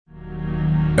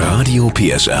Radio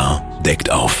PSR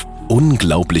deckt auf.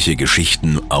 Unglaubliche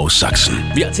Geschichten aus Sachsen.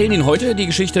 Wir erzählen Ihnen heute die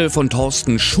Geschichte von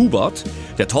Torsten Schubert.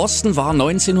 Der Torsten war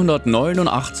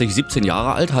 1989 17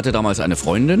 Jahre alt, hatte damals eine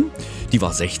Freundin. Die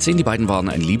war 16, die beiden waren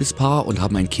ein Liebespaar und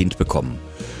haben ein Kind bekommen.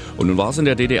 Und nun war es in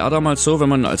der DDR damals so, wenn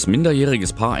man als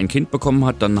minderjähriges Paar ein Kind bekommen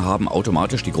hat, dann haben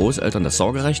automatisch die Großeltern das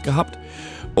Sorgerecht gehabt.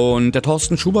 Und der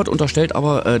Torsten Schubert unterstellt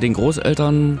aber den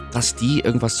Großeltern, dass die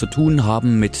irgendwas zu tun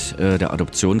haben mit der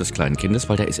Adoption des kleinen Kindes,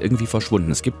 weil der ist irgendwie verschwunden.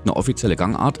 Es gibt eine offizielle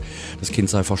Gangart, das Kind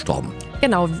sei verstorben.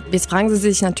 Genau, jetzt fragen Sie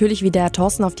sich natürlich, wie der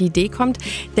Torsten auf die Idee kommt.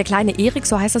 Der kleine Erik,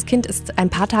 so heißt das Kind, ist ein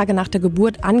paar Tage nach der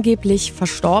Geburt angeblich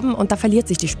verstorben und da verliert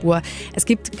sich die Spur. Es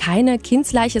gibt keine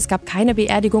Kindsleiche, es gab keine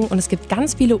Beerdigung und es gibt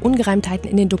ganz viele Ungereimtheiten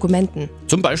in den Dokumenten.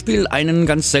 Zum Beispiel einen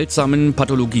ganz seltsamen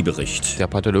Pathologiebericht. Der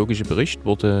pathologische Bericht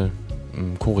wurde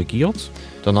korrigiert.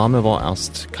 Der Name war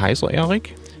erst Kaiser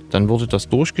Erik, dann wurde das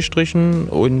durchgestrichen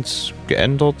und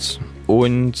geändert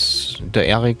und der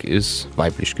Erik ist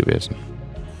weiblich gewesen.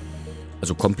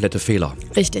 Also komplette Fehler.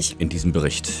 Richtig. In diesem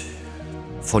Bericht.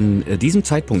 Von diesem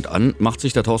Zeitpunkt an macht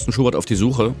sich der Torsten Schubert auf die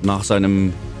Suche nach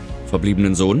seinem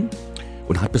verbliebenen Sohn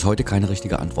und hat bis heute keine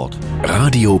richtige Antwort.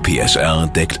 Radio PSR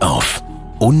deckt auf.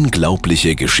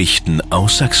 Unglaubliche Geschichten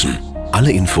aus Sachsen.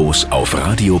 Alle Infos auf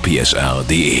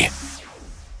radiopsr.de.